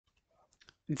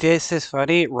This is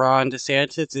funny. Ron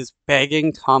DeSantis is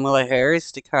begging Kamala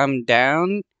Harris to come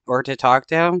down or to talk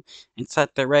down and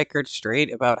set the record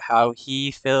straight about how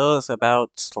he feels about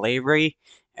slavery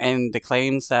and the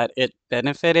claims that it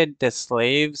benefited the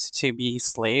slaves to be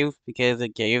slaves because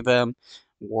it gave them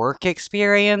work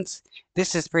experience.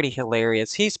 This is pretty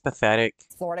hilarious. He's pathetic.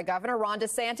 Florida Governor Ron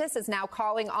DeSantis is now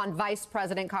calling on Vice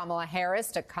President Kamala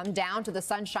Harris to come down to the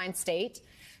Sunshine State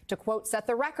to, quote, set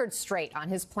the record straight on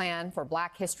his plan for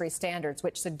Black history standards,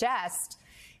 which suggest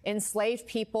enslaved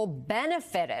people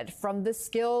benefited from the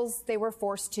skills they were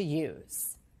forced to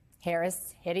use.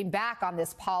 Harris hitting back on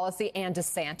this policy and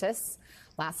DeSantis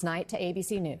last night to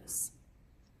ABC News.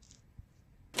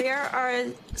 There are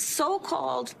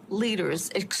so-called leaders,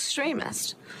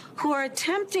 extremists, who are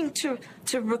attempting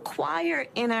to require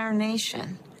in our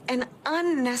nation an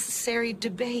unnecessary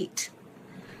debate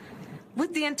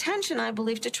with the intention, I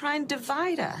believe, to try and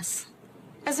divide us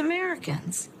as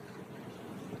Americans.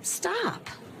 Stop.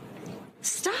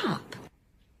 Stop.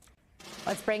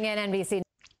 Let's bring in NBC.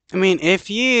 I mean, if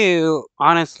you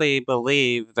honestly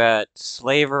believe that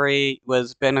slavery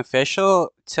was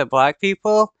beneficial to Black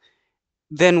people,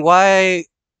 then why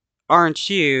aren't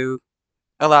you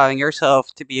allowing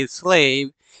yourself to be a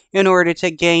slave in order to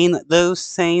gain those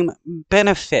same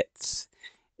benefits?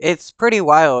 It's pretty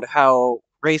wild how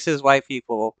racist white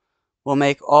people will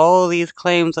make all these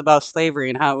claims about slavery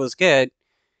and how it was good,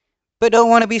 but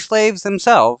don't want to be slaves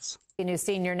themselves. News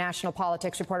senior national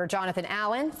politics reporter Jonathan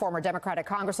Allen, former Democratic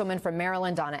Congresswoman from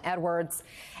Maryland Donna Edwards,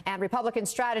 and Republican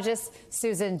strategist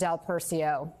Susan Del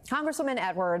Percio. Congresswoman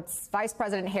Edwards, Vice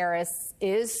President Harris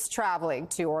is traveling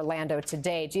to Orlando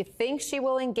today. Do you think she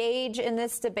will engage in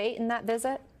this debate in that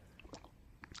visit?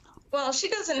 Well, she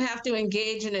doesn't have to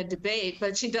engage in a debate,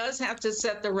 but she does have to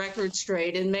set the record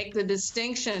straight and make the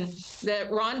distinction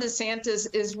that Ron DeSantis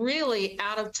is really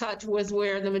out of touch with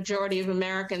where the majority of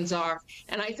Americans are.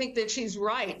 And I think that she's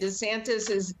right. DeSantis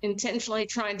is intentionally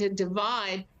trying to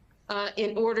divide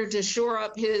in order to shore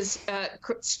up his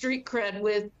street cred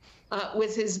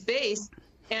with his base.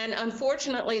 And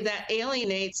unfortunately, that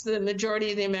alienates the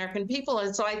majority of the American people.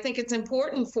 And so I think it's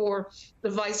important for the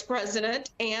vice president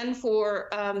and for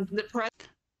the president.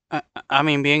 I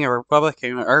mean, being a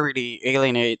Republican already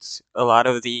alienates a lot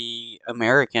of the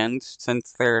Americans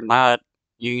since they're not,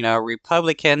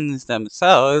 Republicans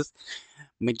themselves.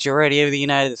 Majority of the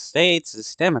United States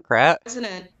is Democrat.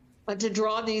 President to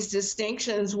draw these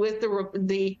distinctions with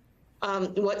the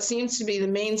what seems to be the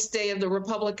mainstay of the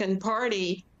Republican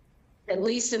Party, at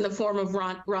least in the form of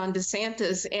Ron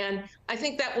DeSantis. And I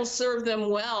think that will serve them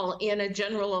well in a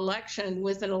general election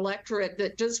with an electorate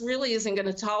that just really isn't going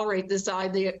to tolerate this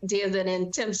idea that,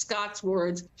 in Tim Scott's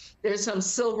words, there's some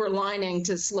silver lining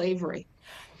to slavery.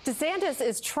 DeSantis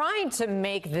is trying to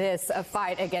make this a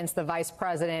fight against the vice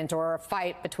president or a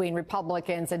fight between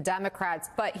Republicans and Democrats,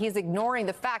 but he's ignoring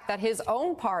the fact that his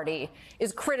own party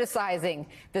is criticizing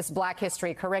this Black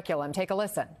history curriculum. Take a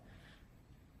listen.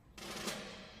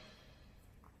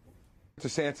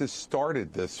 DeSantis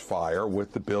started this fire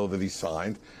with the bill that he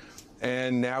signed,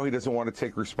 and now he doesn't want to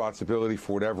take responsibility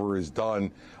for whatever is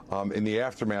done in the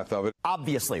aftermath of it.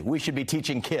 Obviously, we should be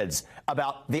teaching kids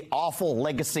about the awful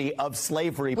legacy of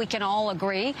slavery. We can all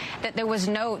agree that there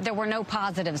were no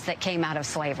positives that came out of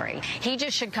slavery. He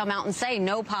just should come out and say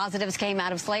no positives came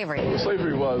out of slavery. What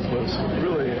slavery was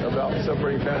really about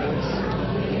separating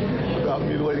families, about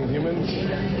mutilating humans,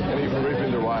 and even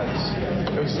raping their wives.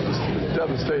 It was just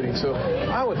devastating. So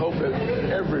I would hope that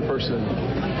every person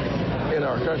in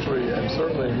our country, and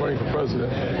certainly running for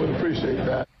president, would appreciate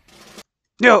that.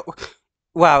 No,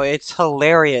 wow, it's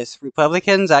hilarious.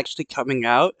 Republicans actually coming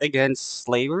out against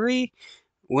slavery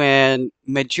when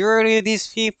majority of these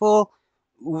people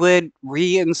would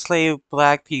re-enslave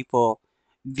Black people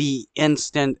the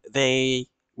instant they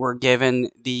were given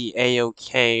the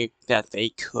A-OK that they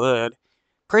could.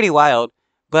 Pretty wild,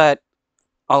 but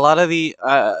a lot of these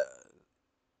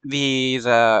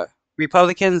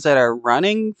Republicans that are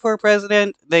running for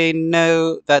president, they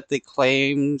know that the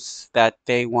claims that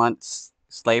they want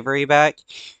slavery back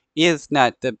is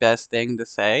not the best thing to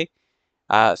say,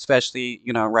 especially,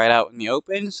 right out in the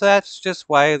open. So that's just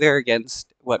why they're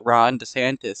against what Ron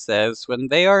DeSantis says when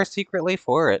they are secretly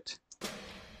for it.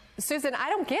 Susan, I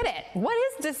don't get it. What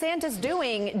is DeSantis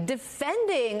doing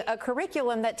defending a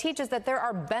curriculum that teaches that there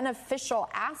are beneficial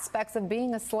aspects of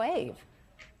being a slave?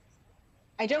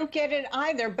 I don't get it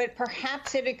either, but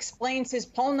perhaps it explains his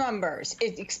poll numbers.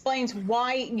 It explains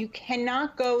why you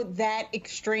cannot go that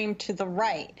extreme to the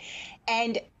right.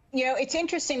 And, it's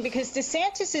interesting because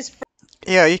DeSantis is...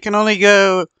 Yeah, you can only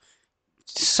go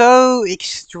so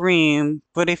extreme,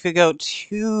 but if you go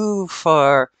too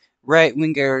far, right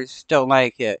wingers don't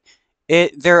like it.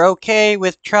 They're okay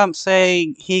with Trump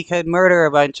saying he could murder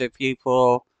a bunch of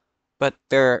people, but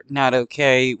they're not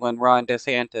okay when Ron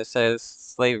DeSantis says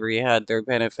slavery had their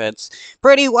benefits.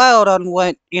 Pretty wild on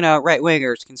what, right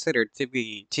wingers consider to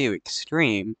be too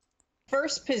extreme.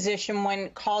 First position when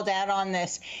called out on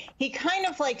this, he kind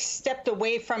of like stepped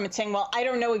away from it saying, well, I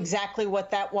don't know exactly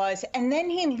what that was. And then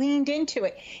he leaned into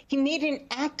it. He made an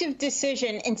active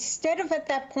decision instead of at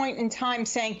that point in time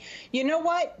saying, you know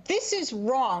what, this is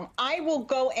wrong. I will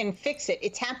go and fix it.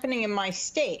 It's happening in my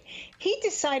state. He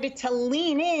decided to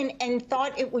lean in and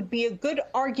thought it would be a good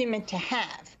argument to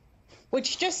have,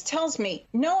 which just tells me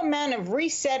no amount of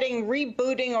resetting,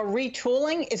 rebooting, or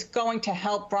retooling is going to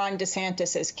help Ron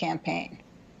DeSantis' campaign.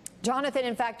 Jonathan,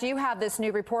 in fact, you have this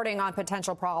new reporting on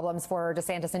potential problems for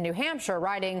DeSantis in New Hampshire,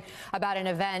 writing about an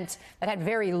event that had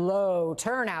very low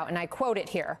turnout, and I quote it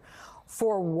here.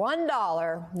 For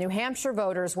 $1, New Hampshire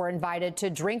voters were invited to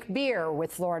drink beer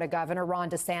with Florida Governor Ron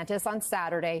DeSantis on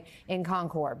Saturday in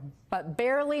Concord, but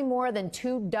barely more than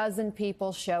 24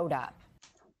 people showed up.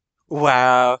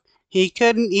 Wow. He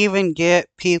couldn't even get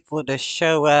people to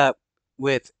show up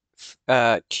with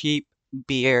cheap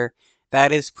beer.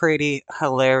 That is pretty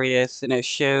hilarious, and it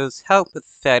shows how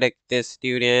pathetic this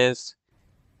dude is.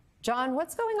 John,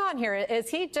 what's going on here? Is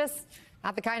he just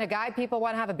not the kind of guy people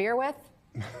want to have a beer with?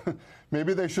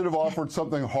 Maybe they should have offered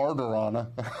something harder, Anna.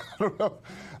 I don't know.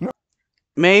 No.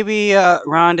 Maybe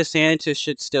Ron DeSantis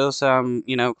should steal some,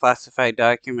 classified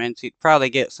documents. He'd probably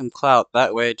get some clout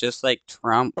that way, just like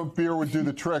Trump. Beer would do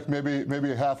the trick.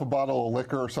 Maybe a half a bottle of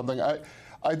liquor or something.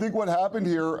 I think what happened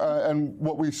here and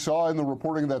what we saw in the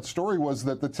reporting of that story was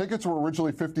that the tickets were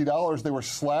originally $50. They were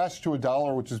slashed to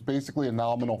 $1, which is basically a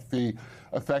nominal fee,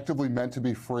 effectively meant to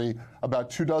be free. About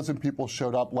 24 people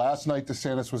showed up. Last night,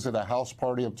 DeSantis was at a house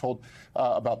party. I'm told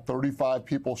about 35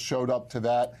 people showed up to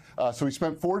that. So he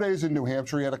spent 4 days in New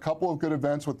Hampshire. He had a couple of good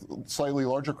events with slightly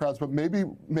larger crowds, but maybe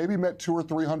met 200 or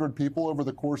 300 people over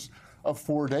the course of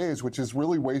 4 days, which is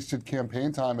really wasted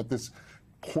campaign time at this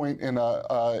point in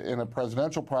a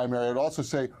presidential primary. I'd also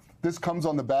say this comes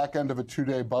on the back end of a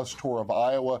 2-day bus tour of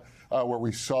Iowa, where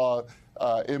we saw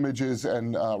images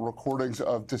and recordings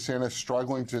of DeSantis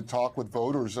struggling to talk with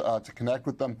voters, to connect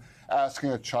with them,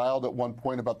 asking a child at one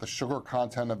point about the sugar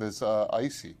content of his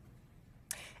icy.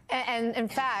 And in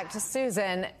fact,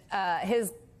 Susan,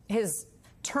 his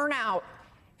turnout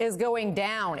is going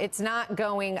down. It's not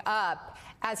going up,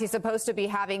 as he's supposed to be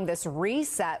having this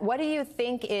reset. What do you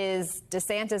think is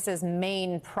DeSantis's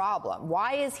main problem?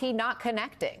 Why is he not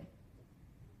connecting?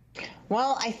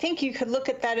 Well, I think you could look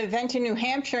at that event in New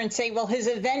Hampshire and say, well, his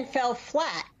event fell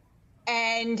flat.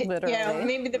 And,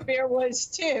 maybe the beer was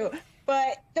too.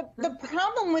 But the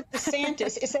problem with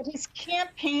DeSantis is that his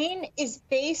campaign is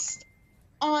based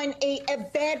on a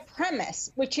bad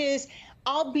premise, which is,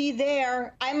 I'll be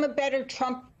there. I'm a better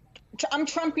Trump. I'm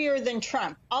Trumpier than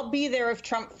Trump. I'll be there if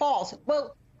Trump falls.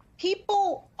 Well,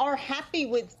 people are happy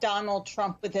with Donald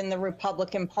Trump within the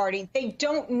Republican Party. They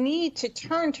don't need to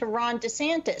turn to Ron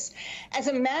DeSantis. As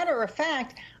a matter of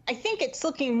fact, I think it's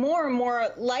looking more and more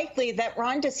likely that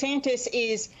Ron DeSantis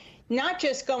is not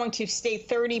just going to stay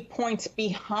 30 points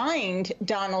behind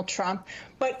Donald Trump,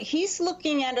 but he's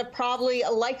looking at probably a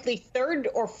likely 3rd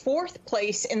or 4th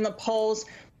place in the polls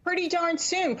pretty darn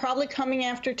soon, probably coming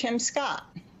after Tim Scott.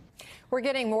 We're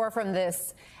getting more from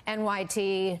this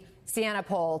NYT Siena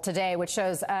poll today, which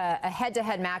shows a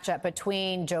head-to-head matchup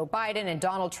between Joe Biden and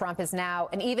Donald Trump is now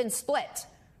an even split.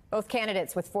 Both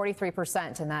candidates with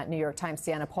 43% in that New York Times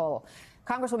Siena poll.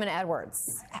 Congresswoman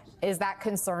Edwards, is that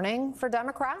concerning for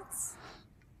Democrats?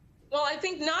 Well, I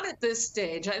think not at this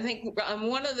stage. I think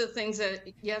one of the things that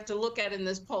you have to look at in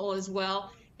this poll as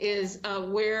well is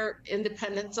where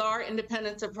independents are.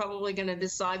 Independents are probably going to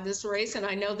decide this race, and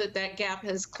I know that that gap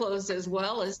has closed as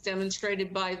well, as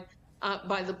demonstrated by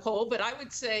the poll. But I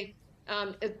would say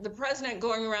the president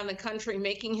going around the country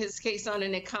making his case on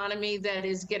an economy that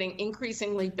is getting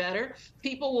increasingly better,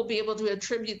 people will be able to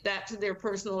attribute that to their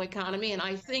personal economy, and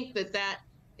I think that that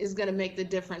is going to make the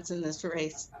difference in this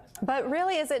race. But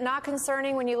really, is it not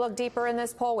concerning when you look deeper in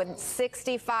this poll when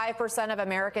 65% of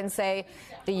Americans say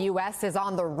the U.S. is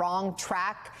on the wrong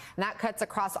track? And that cuts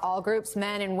across all groups,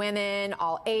 men and women,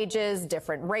 all ages,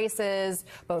 different races,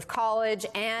 both college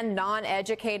and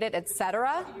non-educated, et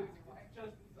cetera?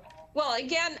 Well,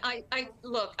 again,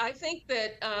 I think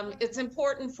that it's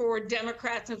important for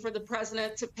Democrats and for the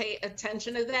president to pay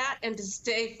attention to that and to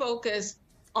stay focused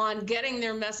on getting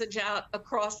their message out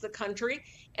across the country.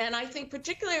 And I think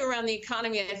particularly around the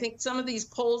economy, I think some of these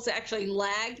polls actually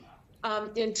lagged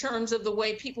in terms of the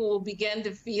way people will begin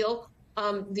to feel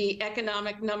the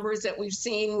economic numbers that we've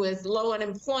seen with low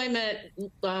unemployment,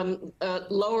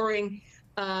 lowering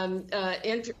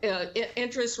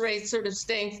interest rates sort of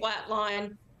staying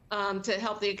flatline to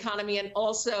help the economy, and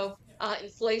also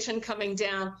inflation coming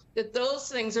down, that those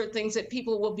things are things that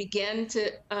people will begin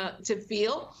to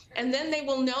feel. And then they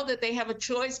will know that they have a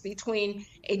choice between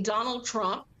a Donald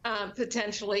Trump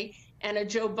potentially and a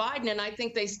Joe Biden. And I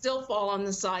think they still fall on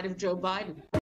the side of Joe Biden.